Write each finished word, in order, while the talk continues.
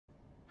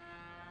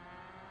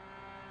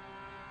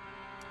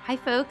Hi,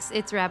 folks.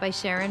 It's Rabbi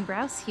Sharon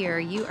Brous here.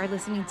 You are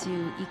listening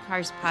to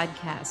Ikar's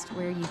podcast,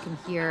 where you can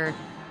hear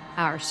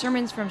our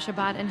sermons from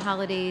Shabbat and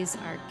holidays,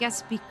 our guest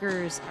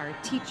speakers, our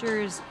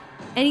teachers,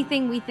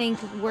 anything we think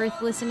worth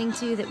listening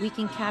to that we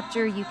can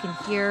capture, you can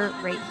hear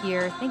right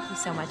here. Thank you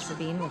so much for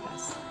being with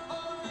us.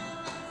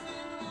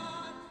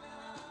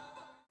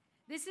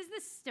 This is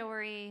the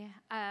story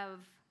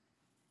of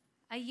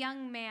a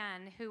young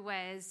man who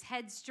was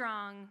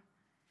headstrong,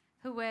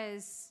 who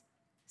was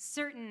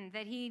certain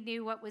that he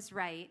knew what was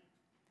right,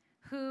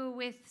 who,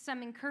 with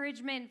some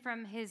encouragement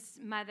from his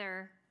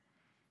mother,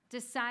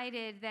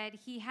 decided that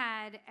he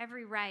had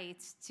every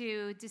right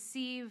to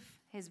deceive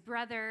his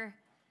brother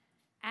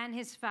and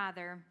his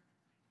father.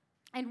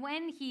 And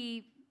when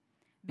he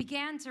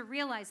began to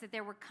realize that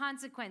there were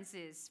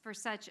consequences for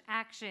such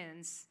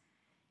actions,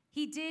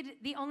 he did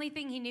the only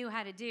thing he knew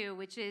how to do,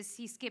 which is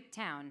he skipped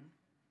town.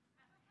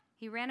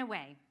 He ran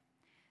away.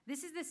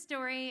 This is the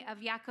story of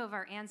Yaakov,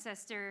 our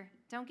ancestor.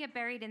 Don't get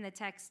buried in the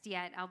text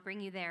yet. I'll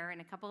bring you there in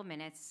a couple of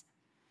minutes.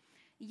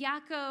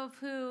 Yaakov,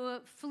 who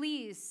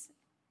flees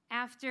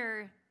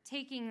after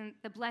taking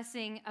the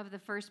blessing of the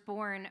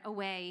firstborn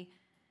away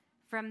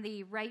from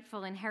the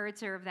rightful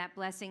inheritor of that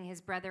blessing,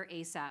 his brother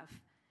Esav.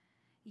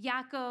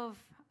 Yaakov,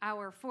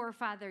 our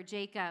forefather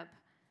Jacob,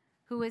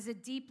 who was a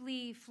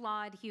deeply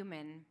flawed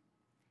human,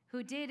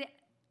 who did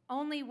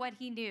only what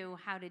he knew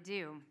how to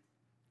do.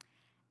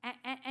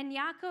 And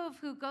Yaakov,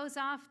 who goes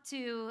off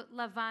to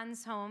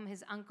Lavan's home,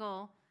 his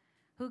uncle,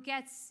 who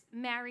gets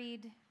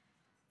married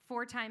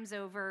 4 times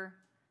over,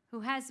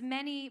 who has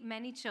many,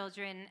 many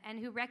children,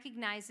 and who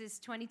recognizes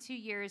 22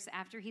 years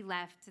after he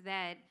left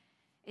that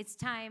it's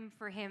time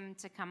for him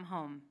to come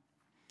home.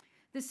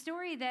 The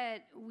story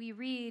that we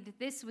read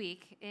this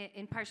week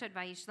in Parshat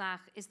Vayishlach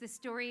is the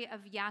story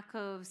of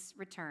Yaakov's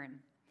return.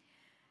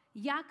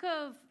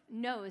 Yaakov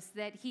knows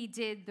that he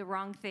did the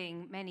wrong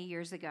thing many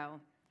years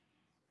ago.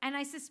 And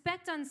I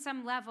suspect on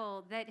some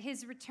level that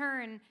his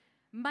return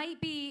might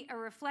be a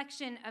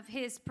reflection of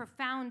his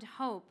profound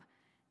hope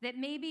that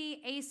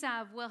maybe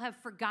Esav will have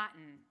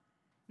forgotten.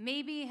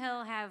 Maybe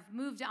he'll have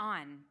moved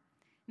on.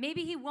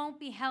 Maybe he won't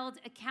be held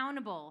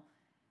accountable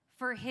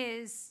for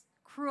his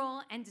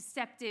cruel and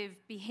deceptive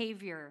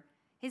behavior,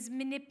 his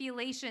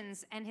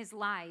manipulations and his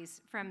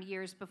lies from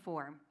years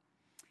before.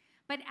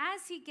 But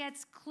as he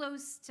gets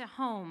close to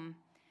home,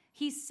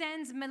 he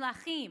sends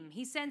melachim,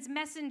 he sends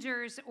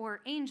messengers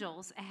or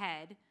angels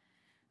ahead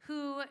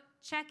who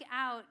check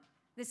out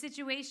the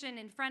situation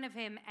in front of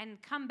him and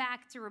come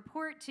back to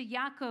report to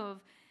Yaakov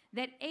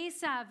that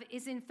Esav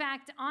is in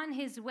fact on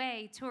his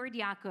way toward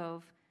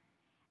Yaakov,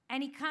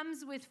 and he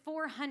comes with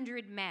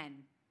 400 men,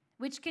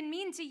 which can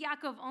mean to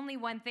Yaakov only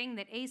one thing,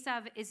 that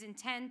Esav is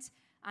intent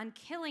on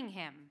killing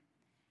him,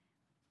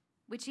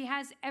 which he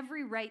has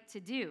every right to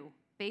do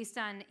based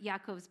on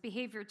Yaakov's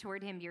behavior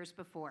toward him years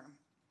before.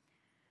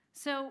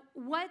 So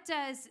what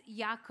does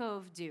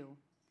Yaakov do?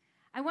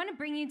 I want to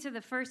bring you to the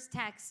first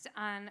text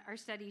on our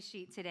study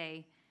sheet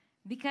today,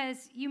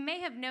 because you may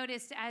have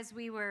noticed as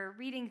we were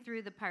reading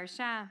through the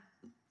Parsha,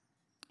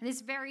 this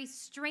very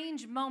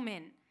strange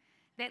moment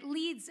that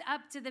leads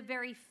up to the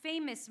very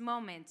famous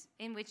moment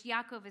in which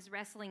Yaakov is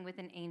wrestling with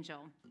an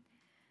angel.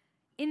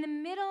 In the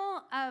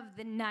middle of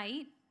the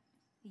night,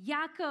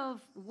 Yaakov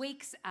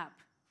wakes up,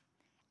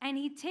 and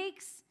he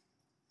takes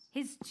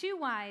his 2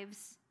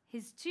 wives,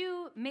 his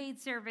 2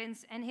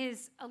 maidservants, and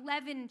his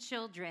 11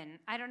 children.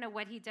 I don't know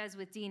what he does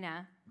with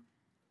Dinah.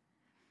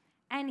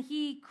 And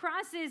he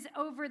crosses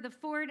over the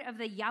ford of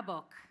the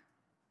Yabok.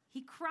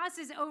 He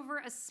crosses over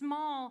a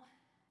small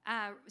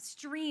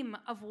stream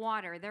of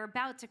water. They're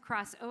about to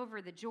cross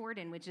over the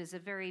Jordan, which is a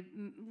very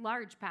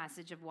large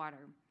passage of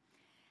water.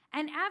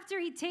 And after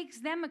he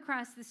takes them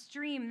across the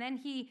stream, then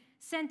he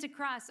sent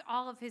across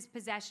all of his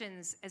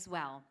possessions as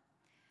well.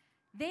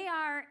 They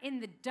are in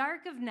the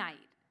dark of night,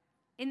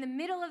 in the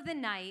middle of the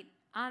night,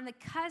 on the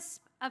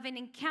cusp of an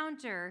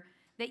encounter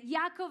that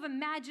Yaakov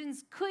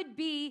imagines could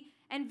be,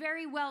 and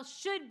very well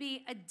should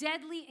be, a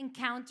deadly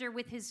encounter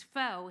with his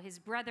foe, his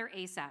brother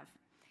Esav.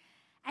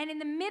 And in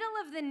the middle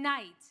of the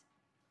night,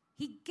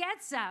 he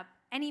gets up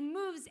and he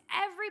moves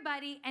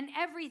everybody and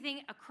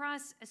everything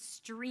across a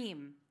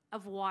stream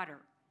of water.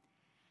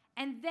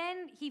 And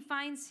then he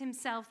finds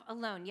himself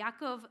alone,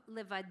 Yaakov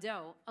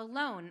levado,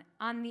 alone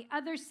on the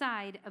other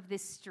side of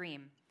this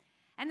stream.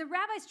 And the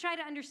rabbis try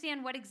to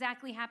understand what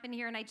exactly happened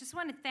here. And I just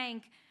want to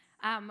thank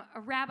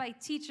a rabbi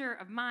teacher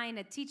of mine,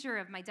 a teacher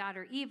of my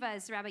daughter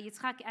Eva's, Rabbi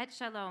Yitzchak Et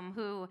Shalom,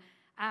 who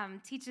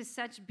teaches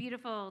such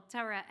beautiful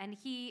Torah. And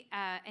he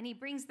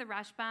brings the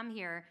Rashbam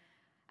here.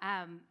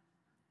 I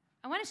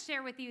want to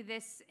share with you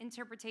this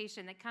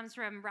interpretation that comes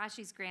from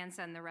Rashi's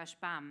grandson, the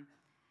Rashbam,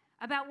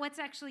 about what's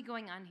actually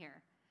going on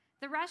here.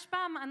 The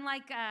Rashbam,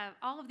 unlike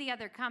all of the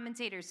other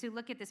commentators who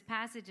look at this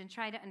passage and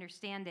try to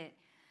understand it,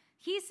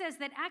 he says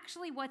that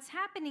actually what's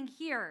happening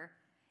here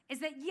is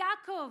that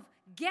Yaakov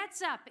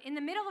gets up in the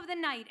middle of the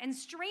night and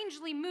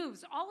strangely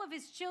moves all of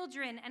his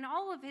children and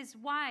all of his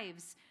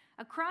wives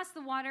across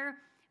the water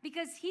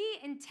because he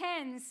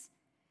intends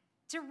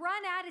to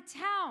run out of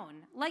town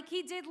like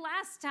he did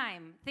last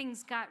time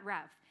things got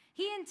rough.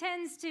 He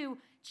intends to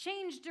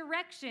change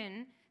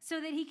direction so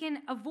that he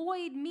can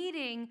avoid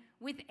meeting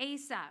with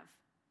Esav.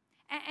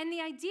 And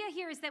the idea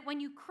here is that when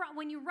you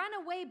run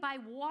away by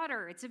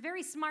water, it's a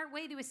very smart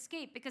way to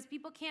escape because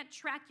people can't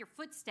track your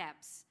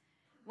footsteps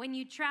when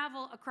you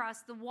travel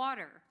across the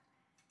water.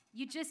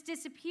 You just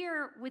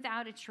disappear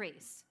without a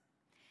trace.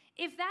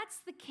 If that's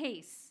the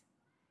case,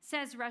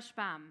 says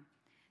Rashbam,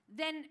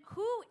 then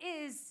who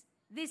is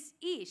this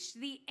Ish,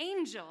 the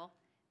angel,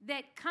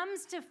 that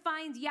comes to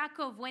find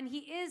Yaakov when he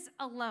is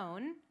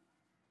alone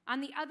on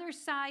the other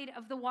side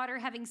of the water,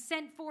 having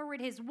sent forward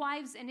his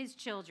wives and his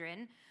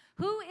children?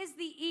 Who is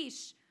the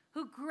Ish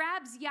who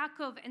grabs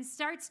Yaakov and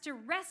starts to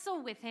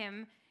wrestle with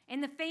him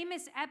in the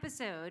famous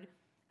episode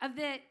of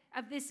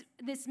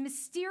this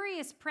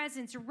mysterious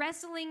presence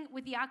wrestling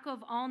with Yaakov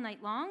all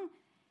night long?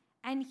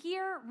 And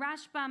here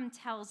Rashbam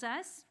tells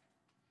us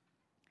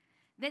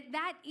that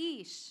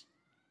Ish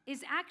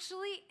is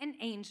actually an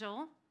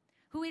angel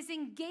who is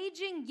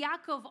engaging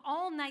Yaakov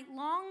all night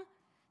long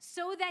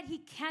so that he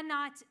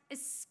cannot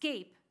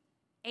escape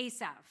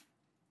Esav.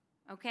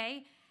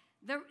 Okay?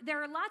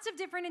 There are lots of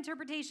different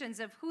interpretations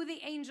of who the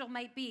angel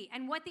might be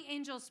and what the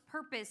angel's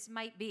purpose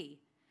might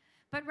be.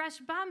 But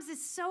Rashbam's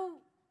is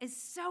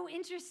so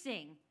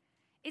interesting.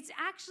 It's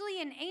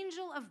actually an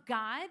angel of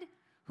God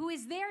who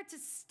is there to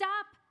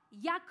stop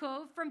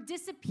Yaakov from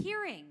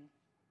disappearing.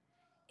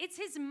 It's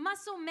his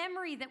muscle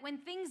memory that when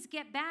things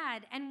get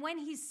bad and when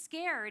he's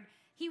scared,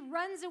 he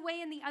runs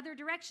away in the other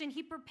direction.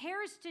 He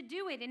prepares to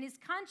do it in his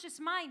conscious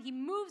mind. He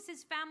moves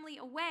his family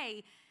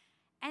away.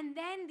 And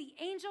then the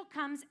angel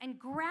comes and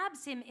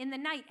grabs him in the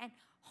night and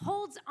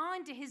holds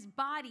on to his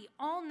body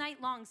all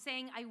night long,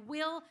 saying, I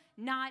will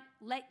not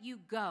let you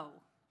go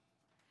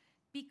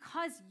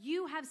because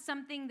you have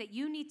something that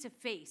you need to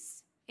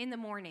face in the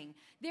morning.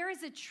 There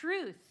is a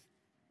truth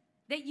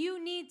that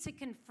you need to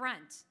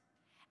confront.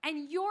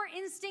 And your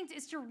instinct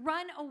is to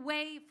run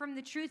away from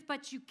the truth,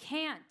 but you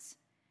can't.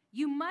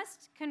 You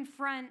must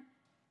confront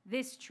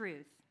this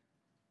truth.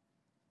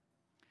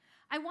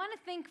 I want to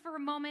think for a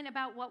moment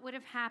about what would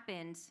have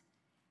happened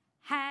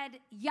had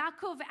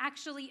Yaakov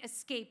actually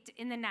escaped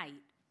in the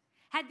night.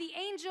 Had the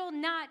angel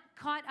not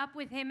caught up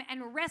with him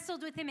and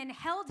wrestled with him and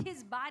held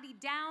his body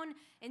down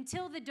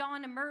until the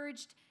dawn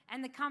emerged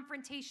and the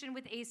confrontation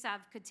with Esav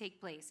could take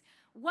place.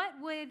 What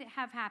would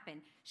have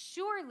happened?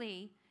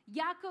 Surely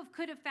Yaakov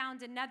could have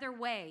found another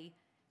way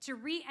to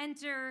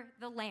re-enter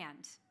the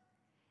land.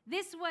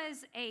 This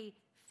was a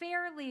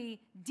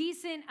fairly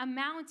decent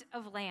amount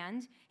of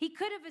land. He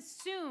could have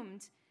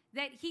assumed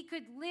that he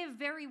could live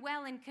very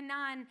well in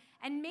Canaan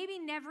and maybe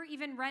never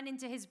even run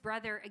into his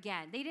brother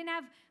again. They didn't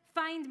have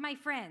Find My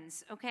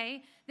Friends,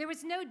 okay? There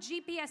was no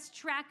GPS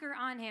tracker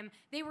on him.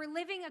 They were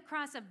living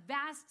across a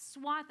vast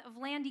swath of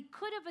land. He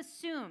could have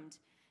assumed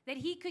that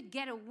he could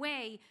get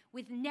away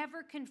with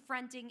never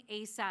confronting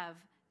Esav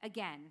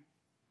again.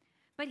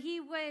 But he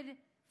would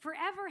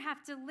forever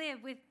have to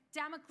live with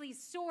Damocles'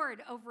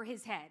 sword over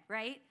his head,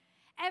 right?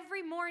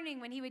 Every morning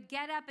when he would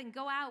get up and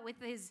go out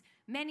with his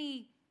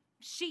many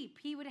sheep,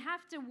 he would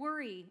have to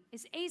worry,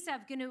 is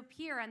Esav going to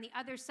appear on the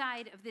other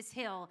side of this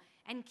hill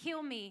and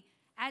kill me,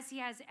 as he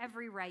has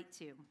every right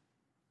to?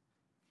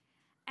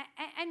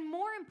 And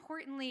more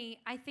importantly,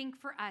 I think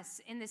for us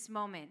in this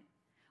moment,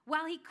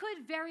 while he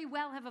could very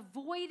well have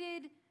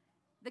avoided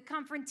the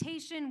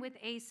confrontation with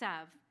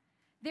Esav,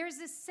 there's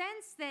a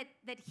sense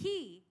that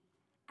he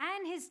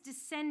and his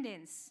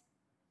descendants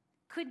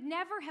could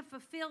never have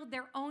fulfilled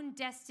their own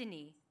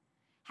destiny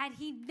had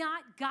he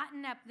not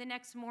gotten up the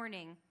next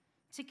morning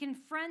to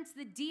confront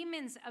the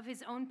demons of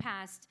his own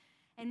past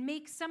and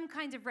make some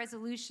kind of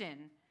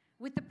resolution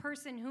with the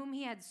person whom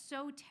he had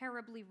so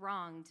terribly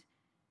wronged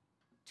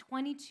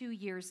 22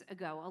 years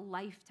ago, a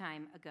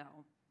lifetime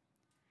ago.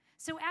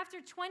 So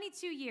after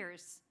 22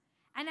 years,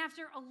 and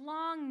after a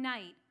long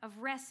night of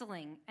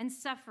wrestling and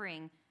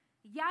suffering,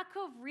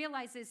 Yaakov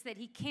realizes that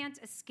he can't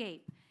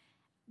escape,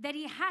 that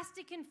he has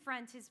to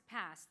confront his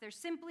past. There's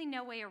simply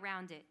no way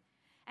around it.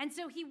 And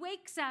so he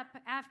wakes up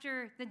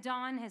after the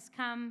dawn has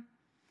come,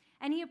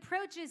 and he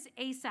approaches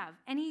Esav,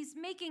 and he's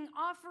making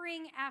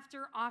offering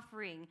after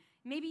offering.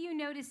 Maybe you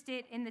noticed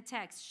it in the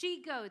text.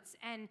 She-goats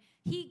and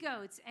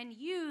he-goats and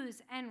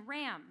ewes and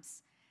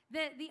rams.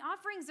 The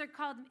offerings are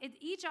called,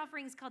 each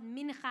offering is called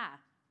mincha,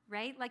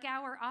 right? Like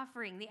our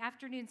offering, the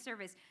afternoon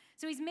service.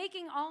 So he's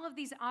making all of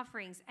these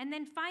offerings. And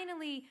then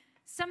finally,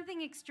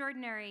 something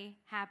extraordinary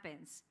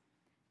happens.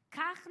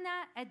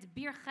 Kachna et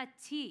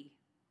birchati.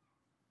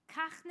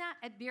 Kachna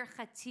et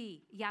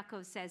birchati,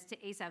 Yaakov says to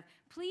Esav.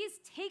 Please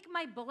take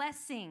my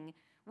blessing,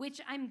 which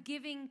I'm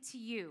giving to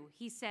you,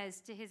 he says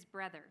to his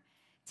brother.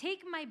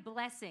 Take my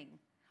blessing.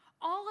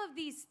 All of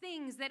these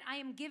things that I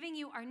am giving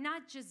you are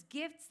not just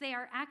gifts, they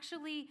are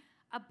actually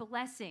a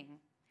blessing.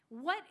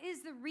 What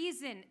is the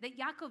reason that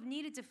Yaakov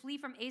needed to flee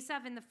from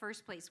Esav in the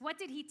first place? What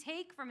did he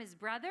take from his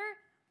brother?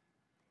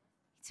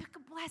 He took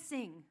a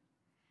blessing.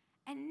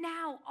 And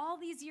now, all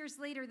these years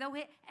later, though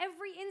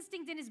every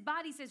instinct in his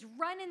body says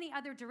run in the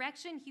other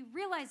direction, he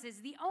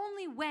realizes the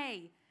only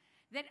way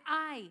that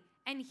I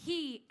and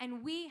he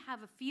and we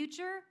have a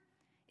future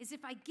is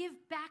if I give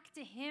back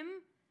to him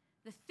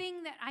the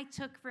thing that I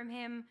took from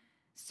him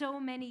so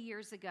many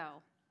years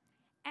ago.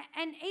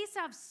 And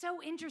Esav's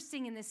so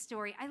interesting in this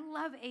story. I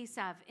love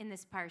Esav in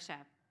this parsha.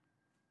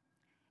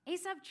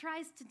 Esav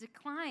tries to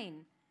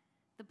decline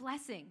the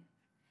blessing.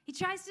 He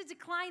tries to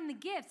decline the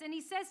gifts, and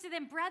he says to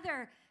them,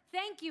 brother,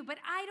 thank you, but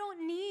I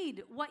don't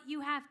need what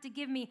you have to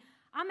give me.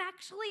 I'm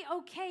actually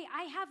okay.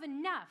 I have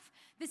enough.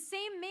 The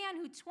same man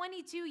who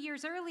 22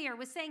 years earlier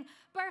was saying,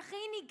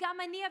 Barcheni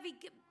gamani avi,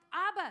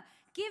 Abba,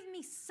 give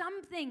me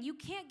something. You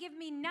can't give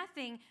me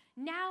nothing.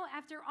 Now,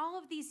 after all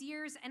of these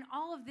years and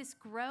all of this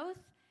growth,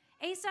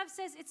 Esav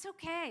says, it's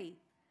okay.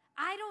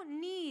 I don't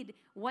need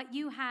what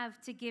you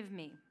have to give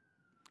me.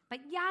 But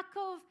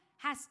Yaakov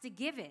has to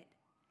give it.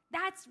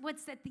 That's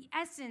what's at the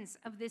essence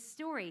of this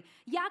story.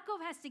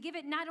 Yaakov has to give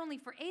it not only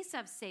for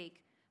Esav's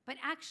sake, but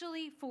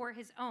actually for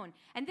his own.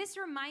 And this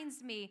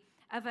reminds me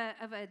of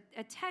a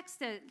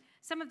text,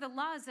 some of the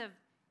laws of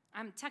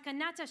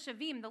takanata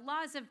shavim, the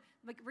laws of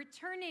like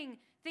returning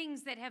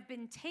things that have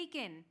been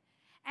taken.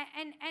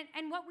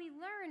 And what we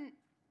learn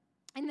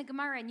in the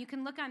Gemara, and you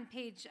can look on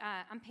page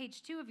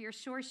 2 of your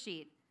shore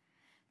sheet,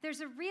 there's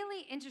a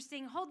really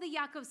interesting, hold the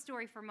Yaakov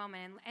story for a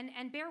moment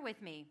and bear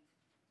with me.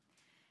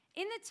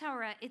 In the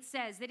Torah, it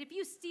says that if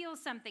you steal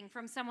something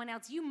from someone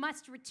else, you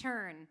must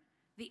return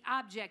the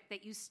object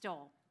that you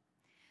stole.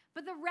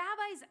 But the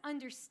rabbis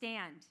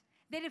understand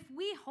that if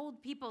we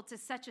hold people to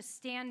such a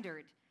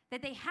standard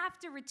that they have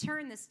to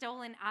return the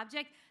stolen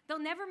object, they'll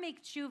never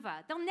make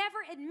tshuva. They'll never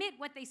admit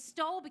what they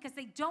stole because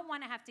they don't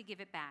want to have to give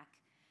it back.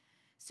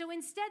 So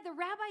instead, the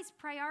rabbis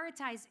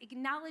prioritize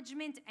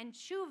acknowledgement and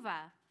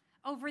tshuva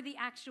over the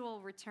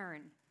actual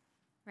return,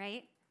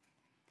 right?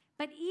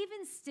 But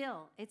even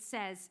still, it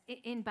says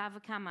in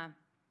Bava Kama,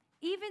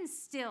 even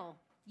still,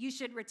 you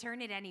should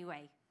return it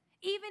anyway.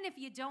 Even if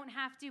you don't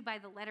have to by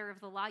the letter of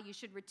the law, you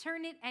should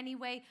return it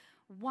anyway.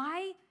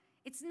 Why?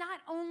 It's not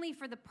only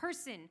for the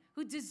person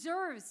who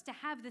deserves to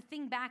have the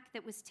thing back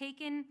that was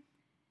taken.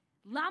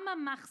 Lama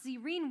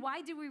machzirin,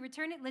 why do we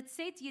return it?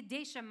 Letzet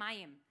yedei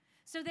shamayim,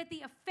 so that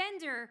the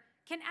offender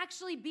can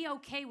actually be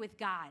okay with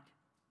God,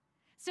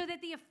 so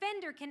that the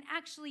offender can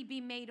actually be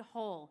made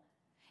whole.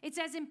 It's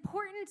as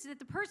important that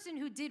the person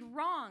who did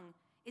wrong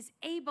is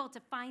able to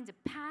find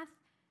a path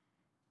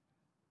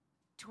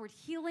toward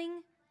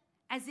healing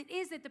as it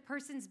is that the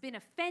person's been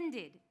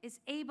offended is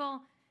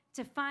able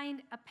to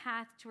find a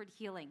path toward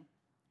healing.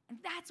 And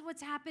that's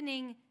what's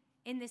happening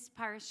in this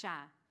parasha.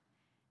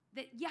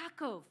 That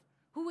Yaakov,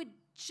 who would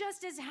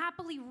just as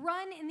happily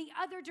run in the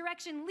other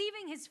direction,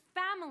 leaving his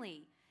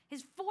family,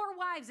 his 4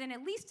 wives and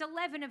at least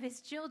 11 of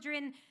his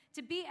children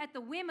to be at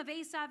the whim of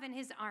Esav and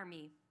his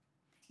army.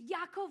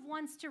 Yaakov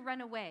wants to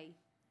run away.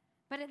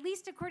 But at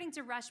least according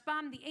to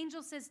Rashbam, the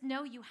angel says,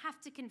 no, you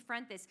have to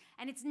confront this.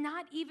 And it's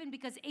not even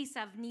because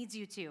Esav needs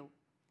you to.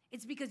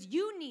 It's because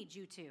you need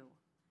you to.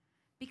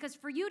 Because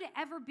for you to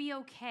ever be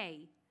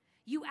okay,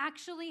 you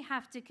actually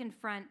have to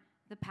confront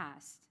the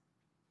past.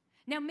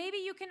 Now, maybe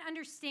you can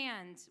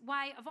understand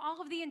why, of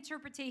all of the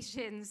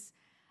interpretations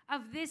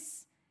of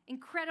this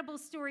incredible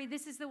story,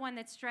 this is the one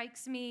that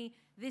strikes me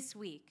this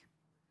week.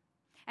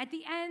 At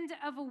the end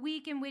of a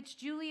week in which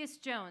Julius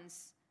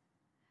Jones,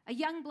 a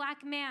young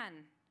black man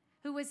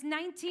who was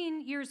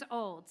 19 years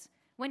old,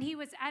 when he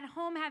was at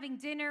home having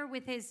dinner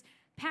with his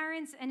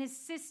parents and his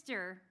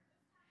sister,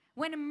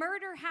 when a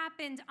murder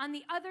happened on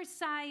the other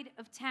side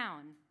of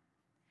town,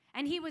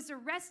 and he was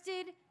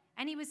arrested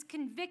and he was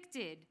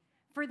convicted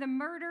for the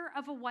murder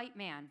of a white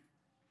man.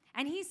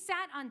 And he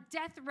sat on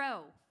death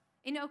row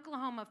in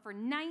Oklahoma for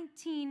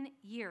 19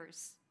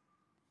 years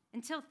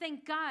until,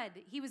 thank God,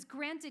 he was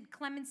granted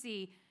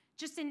clemency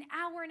just an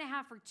hour and a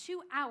half or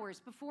 2 hours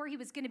before he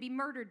was going to be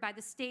murdered by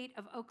the state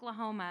of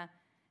Oklahoma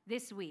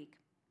this week.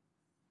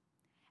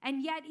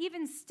 And yet,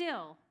 even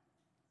still,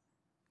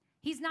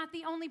 he's not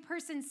the only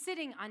person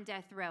sitting on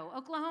death row.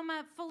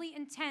 Oklahoma fully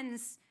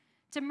intends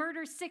to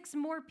murder 6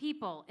 more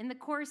people in the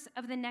course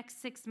of the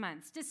next 6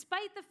 months,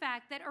 despite the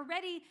fact that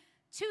already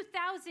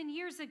 2,000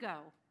 years ago,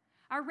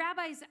 our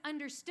rabbis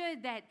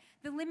understood that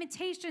the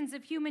limitations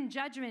of human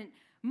judgment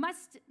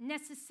must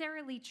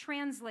necessarily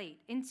translate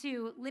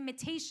into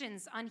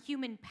limitations on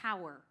human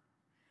power.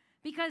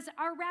 Because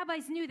our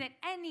rabbis knew that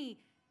any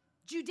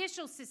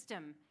judicial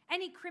system,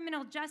 any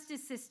criminal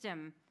justice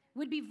system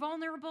would be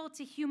vulnerable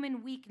to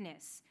human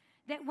weakness.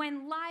 That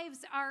when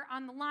lives are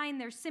on the line,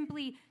 there's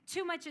simply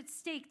too much at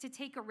stake to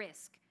take a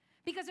risk.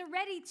 Because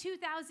already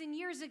 2,000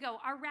 years ago,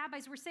 our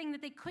rabbis were saying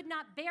that they could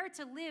not bear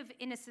to live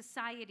in a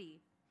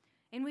society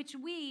in which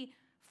we,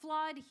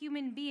 flawed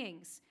human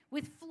beings,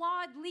 with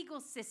flawed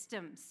legal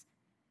systems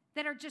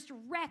that are just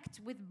wrecked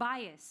with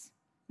bias,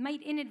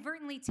 might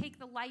inadvertently take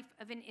the life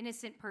of an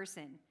innocent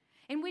person.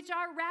 In which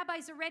our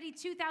rabbis already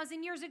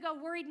 2,000 years ago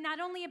worried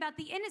not only about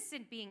the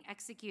innocent being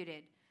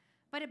executed,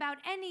 but about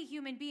any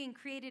human being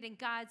created in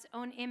God's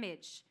own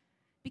image,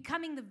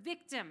 becoming the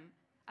victim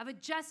of a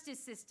justice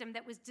system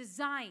that was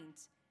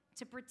designed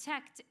to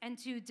protect and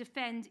to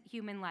defend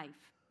human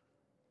life.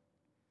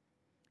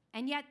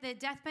 And yet the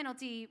death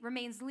penalty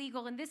remains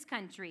legal in this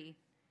country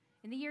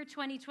in the year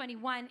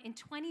 2021 in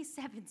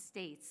 27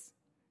 states.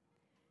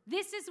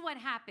 This is what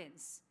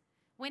happens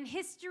when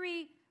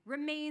history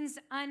remains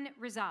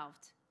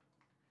unresolved.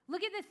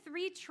 Look at the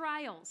 3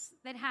 trials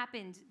that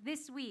happened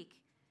this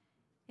week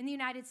in the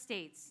United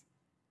States.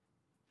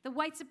 The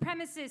white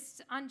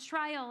supremacists on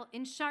trial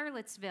in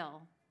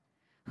Charlottesville,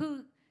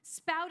 who,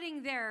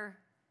 spouting their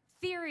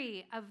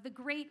theory of the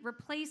Great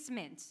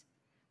Replacement,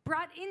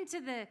 brought into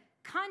the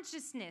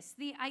consciousness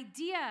the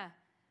idea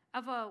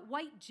of a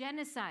white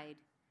genocide,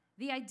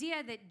 the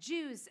idea that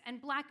Jews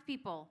and black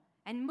people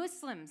and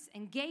Muslims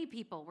and gay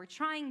people were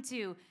trying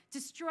to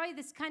destroy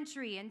this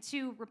country and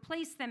to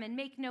replace them and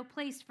make no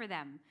place for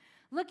them.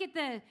 Look at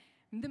the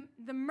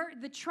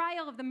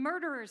trial of the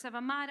murderers of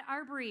Ahmaud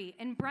Arbery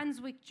in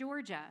Brunswick,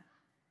 Georgia.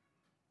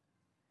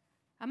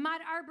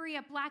 Ahmaud Arbery,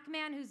 a black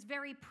man whose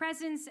very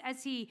presence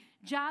as he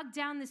jogged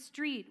down the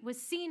street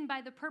was seen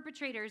by the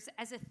perpetrators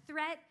as a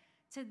threat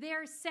to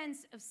their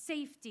sense of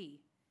safety.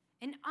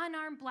 An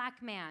unarmed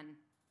black man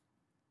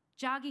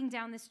jogging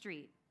down the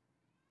street.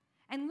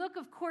 And look,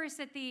 of course,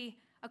 at the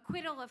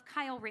acquittal of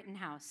Kyle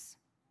Rittenhouse.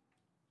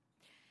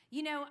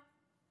 You know,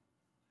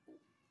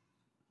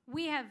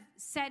 we have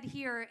said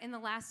here in the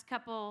last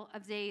couple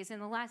of days, in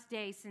the last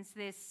day since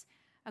this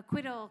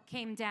acquittal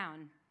came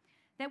down,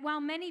 that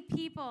while many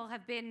people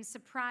have been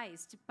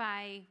surprised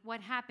by what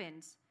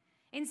happened,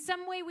 in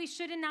some way we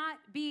should not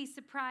be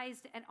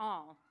surprised at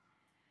all,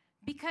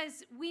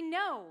 because we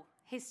know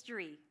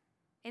history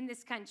in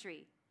this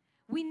country.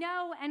 We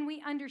know and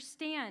we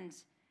understand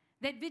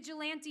that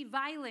vigilante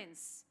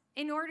violence,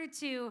 in order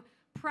to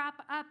prop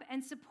up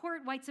and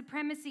support white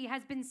supremacy,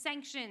 has been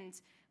sanctioned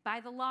by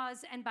the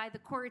laws and by the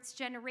courts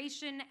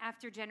generation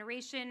after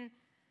generation.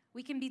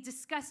 We can be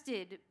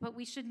disgusted, but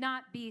we should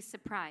not be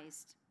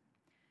surprised.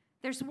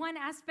 There's one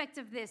aspect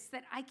of this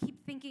that I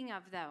keep thinking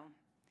of, though.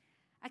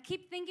 I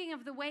keep thinking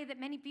of the way that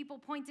many people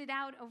pointed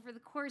out over the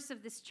course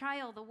of this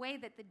trial, the way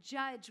that the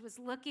judge was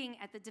looking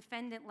at the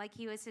defendant like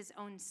he was his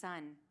own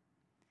son.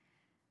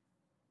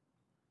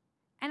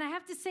 And I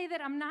have to say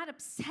that I'm not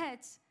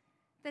upset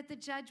that the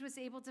judge was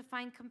able to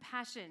find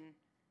compassion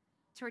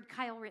toward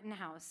Kyle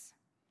Rittenhouse.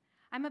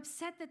 I'm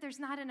upset that there's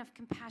not enough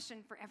compassion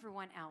for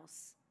everyone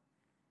else.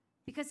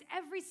 Because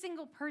every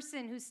single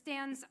person who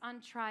stands on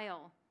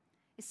trial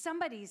is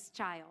somebody's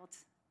child.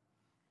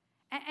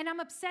 And I'm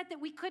upset that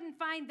we couldn't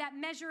find that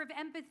measure of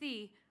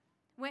empathy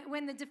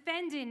when the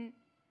defendant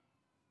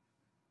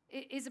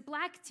is a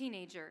black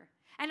teenager.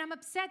 And I'm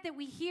upset that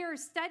we hear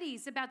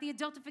studies about the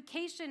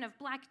adultification of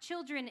black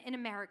children in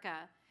America.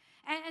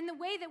 And the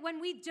way that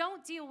when we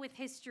don't deal with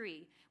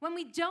history, when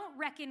we don't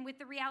reckon with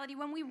the reality,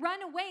 when we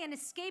run away and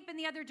escape in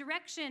the other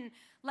direction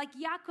like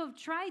Yaakov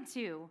tried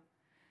to,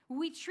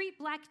 we treat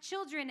black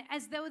children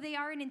as though they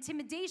are an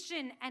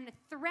intimidation and a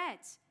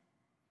threat.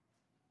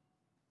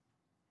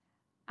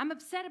 I'm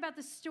upset about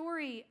the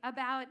story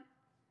about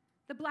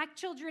the black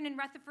children in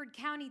Rutherford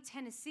County,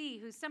 Tennessee,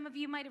 who some of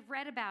you might have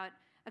read about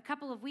a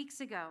couple of weeks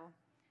ago.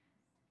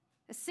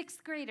 A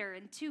 6th grader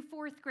and 2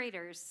 4th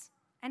graders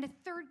and a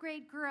 3rd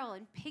grade girl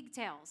in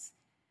pigtails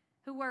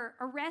who were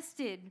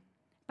arrested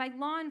by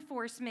law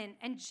enforcement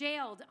and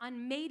jailed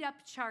on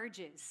made-up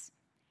charges.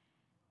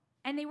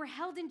 And they were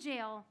held in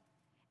jail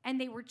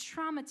and they were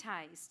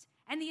traumatized.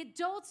 And the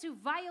adults who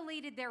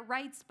violated their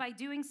rights by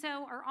doing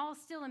so are all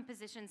still in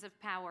positions of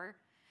power.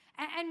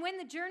 And when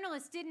the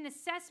journalists did an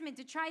assessment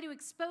to try to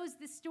expose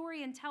this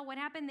story and tell what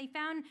happened, they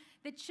found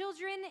that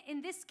children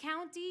in this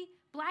county,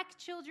 black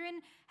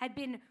children, had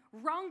been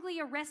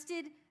wrongly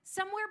arrested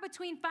somewhere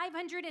between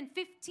 500 and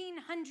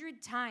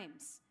 1,500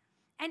 times.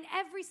 And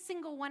every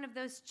single one of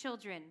those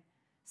children,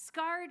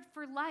 scarred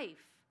for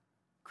life,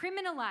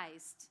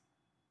 criminalized,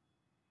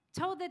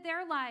 told that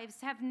their lives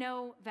have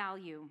no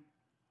value.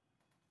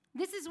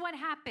 This is what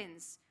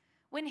happens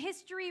when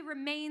history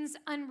remains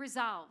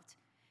unresolved.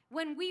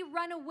 When we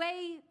run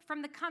away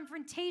from the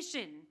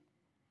confrontation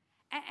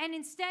and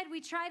instead we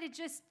try to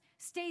just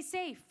stay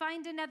safe,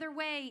 find another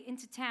way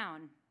into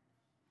town.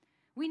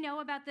 We know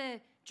about the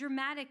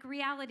dramatic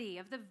reality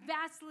of the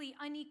vastly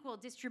unequal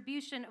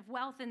distribution of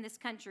wealth in this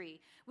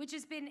country, which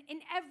has been in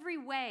every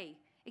way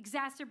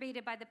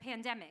exacerbated by the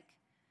pandemic.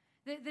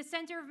 The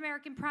Center of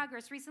American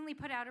Progress recently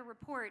put out a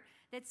report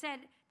that said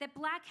that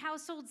black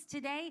households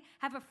today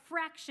have a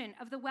fraction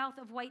of the wealth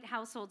of white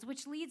households,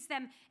 which leaves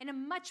them in a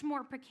much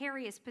more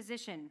precarious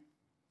position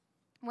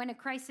when a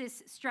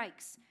crisis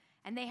strikes,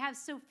 and they have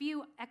so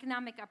few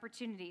economic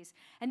opportunities.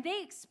 And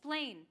they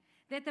explain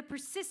that the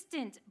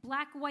persistent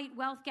black-white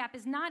wealth gap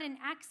is not an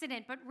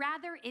accident, but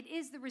rather it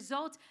is the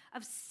result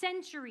of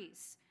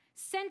centuries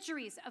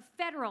of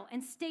federal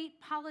and state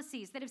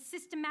policies that have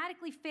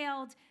systematically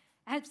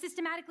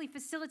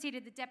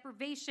facilitated the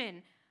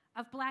deprivation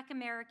of black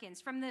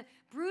Americans, from the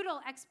brutal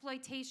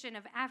exploitation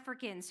of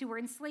Africans who were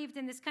enslaved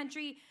in this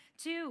country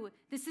to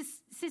the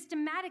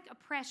systematic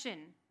oppression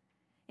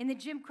in the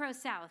Jim Crow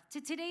South,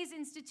 to today's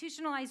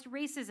institutionalized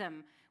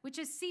racism, which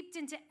has seeped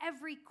into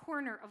every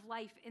corner of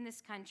life in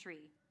this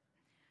country.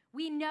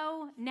 We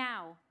know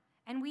now,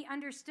 and we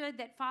understood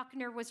that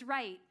Faulkner was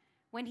right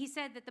when he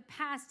said that the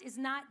past is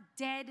not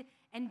dead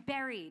and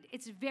buried.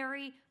 It's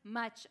very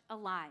much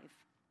alive.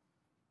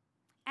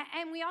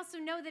 And we also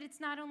know that it's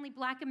not only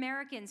Black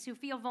Americans who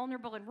feel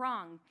vulnerable and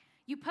wrong.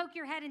 You poke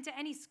your head into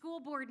any school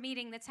board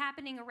meeting that's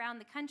happening around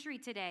the country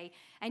today,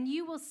 and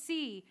you will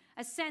see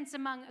a sense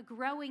among a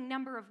growing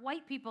number of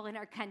white people in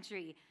our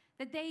country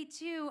that they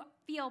too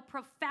feel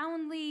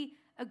profoundly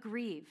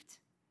aggrieved.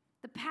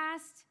 The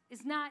past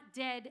is not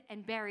dead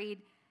and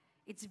buried.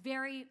 It's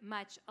very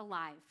much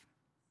alive.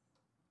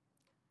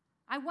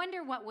 I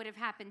wonder what would have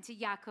happened to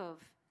Yaakov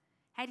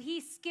had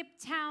he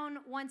skipped town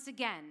once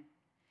again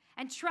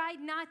and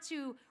tried not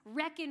to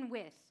reckon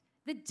with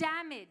the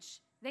damage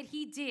that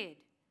he did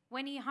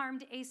when he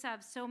harmed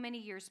Esav so many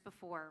years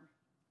before.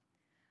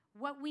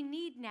 What we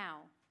need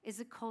now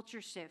is a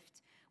culture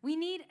shift. We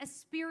need a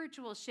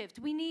spiritual shift.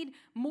 We need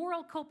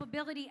moral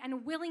culpability and a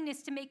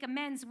willingness to make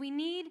amends. We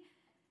need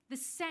the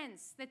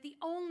sense that the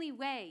only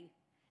way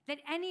that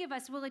any of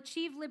us will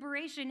achieve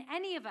liberation,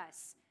 any of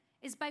us,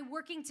 is by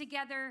working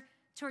together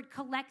toward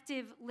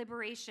collective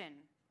liberation.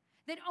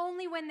 That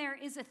only when there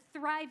is a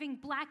thriving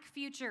Black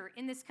future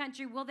in this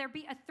country will there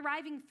be a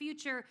thriving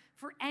future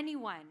for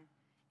anyone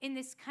in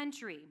this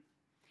country.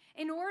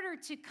 In order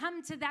to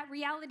come to that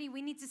reality,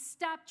 we need to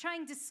stop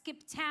trying to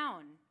skip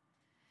town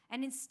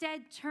and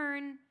instead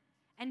turn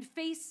and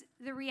face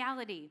the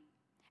reality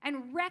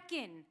and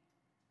reckon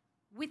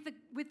with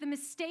the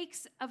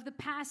mistakes of the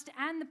past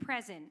and the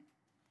present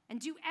and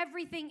do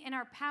everything in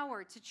our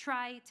power to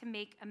try to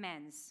make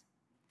amends.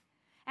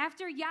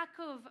 After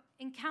Yaakov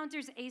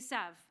encounters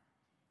Esav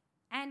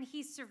and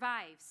he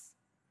survives,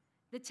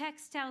 the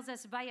text tells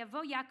us,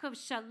 Vayavo Yaakov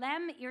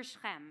Shalem ir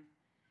Shechem.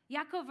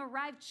 Yaakov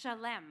arrived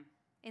Shalem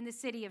in the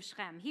city of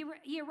Shechem.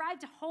 He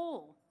arrived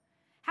whole.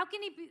 How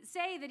can he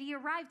say that he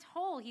arrived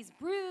whole? He's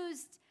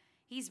bruised,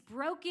 he's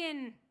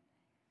broken.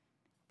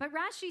 But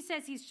Rashi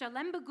says he's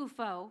Shalem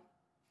begufo.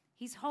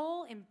 He's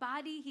whole in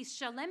body. He's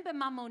Shalem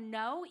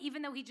b'mamono.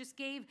 Even though he just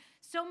gave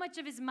so much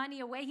of his money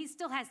away, he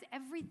still has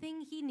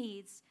everything he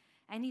needs.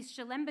 And he's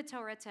Shalem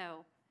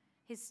b'torato.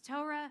 His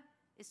Torah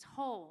is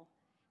whole.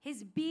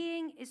 His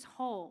being is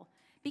whole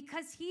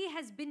because he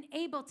has been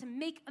able to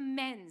make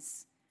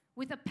amends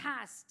with a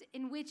past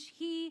in which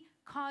he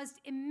caused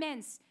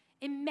immense,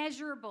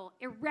 immeasurable,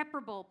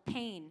 irreparable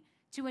pain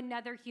to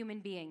another human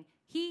being.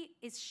 He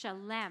is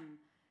Shalem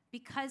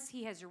because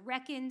he has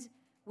reckoned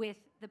with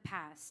the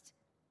past.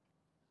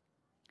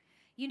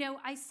 You know,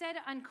 I said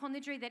on Kol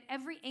Nidre that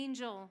every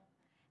angel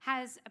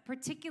has a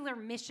particular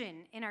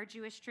mission in our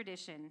Jewish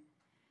tradition.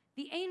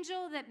 The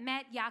angel that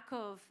met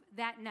Yaakov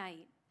that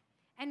night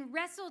and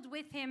wrestled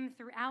with him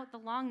throughout the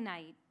long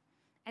night,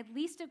 at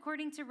least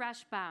according to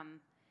Rashbam,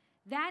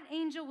 that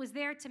angel was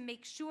there to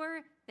make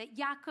sure that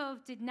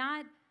Yaakov did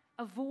not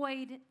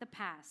avoid the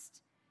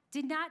past,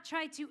 did not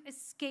try to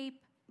escape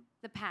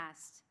the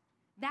past.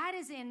 That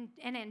is an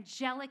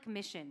angelic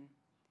mission,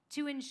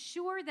 to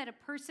ensure that a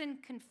person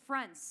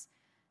confronts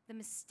the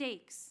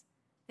mistakes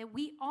that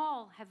we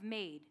all have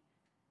made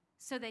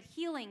so that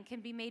healing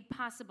can be made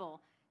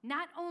possible,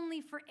 not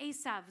only for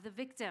Esav, the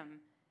victim,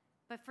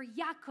 but for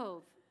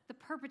Yaakov, the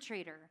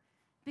perpetrator,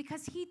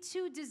 because he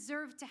too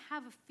deserved to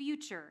have a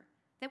future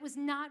that was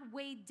not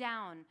weighed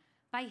down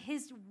by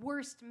his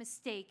worst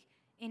mistake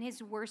in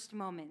his worst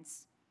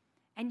moments.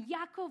 And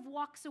Yaakov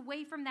walks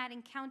away from that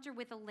encounter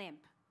with a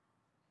limp.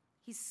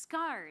 He's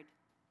scarred,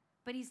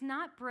 but he's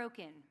not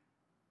broken.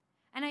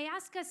 And I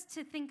ask us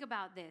to think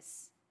about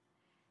this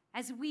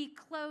as we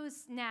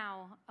close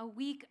now a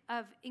week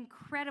of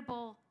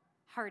incredible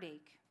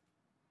heartache.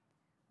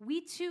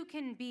 We too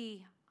can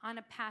be on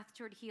a path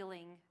toward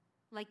healing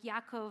like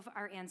Yaakov,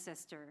 our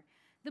ancestor.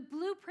 The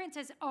blueprint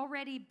has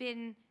already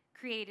been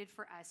created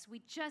for us.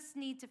 We just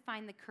need to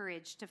find the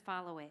courage to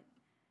follow it.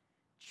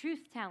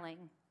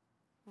 Truth-telling,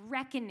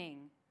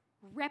 reckoning,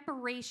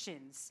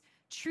 reparations.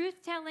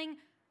 Truth-telling,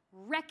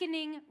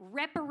 reckoning,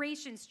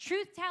 reparations.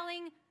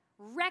 Truth-telling,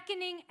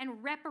 reckoning,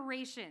 and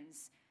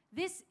reparations.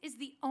 This is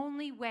the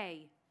only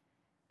way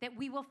that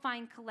we will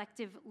find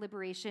collective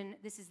liberation.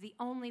 This is the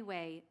only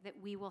way that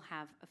we will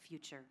have a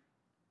future.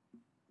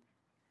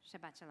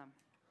 Shabbat Shalom.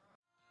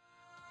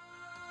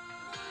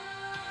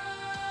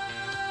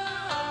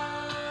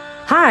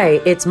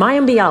 Hi, it's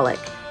Mayim Bialik,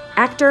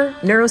 actor,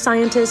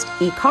 neuroscientist,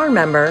 IKAR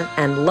member,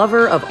 and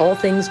lover of all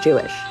things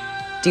Jewish.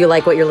 Do you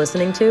like what you're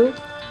listening to?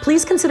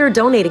 Please consider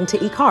donating to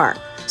IKAR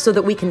so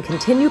that we can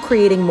continue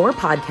creating more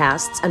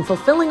podcasts and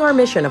fulfilling our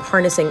mission of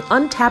harnessing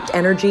untapped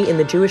energy in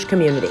the Jewish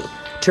community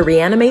to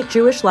reanimate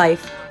Jewish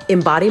life,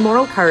 embody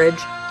moral courage,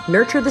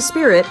 nurture the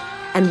spirit,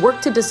 and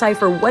work to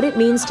decipher what it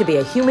means to be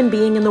a human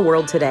being in the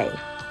world today.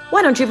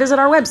 Why don't you visit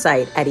our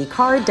website at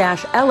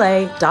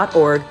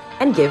ikar-la.org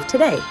and give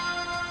today?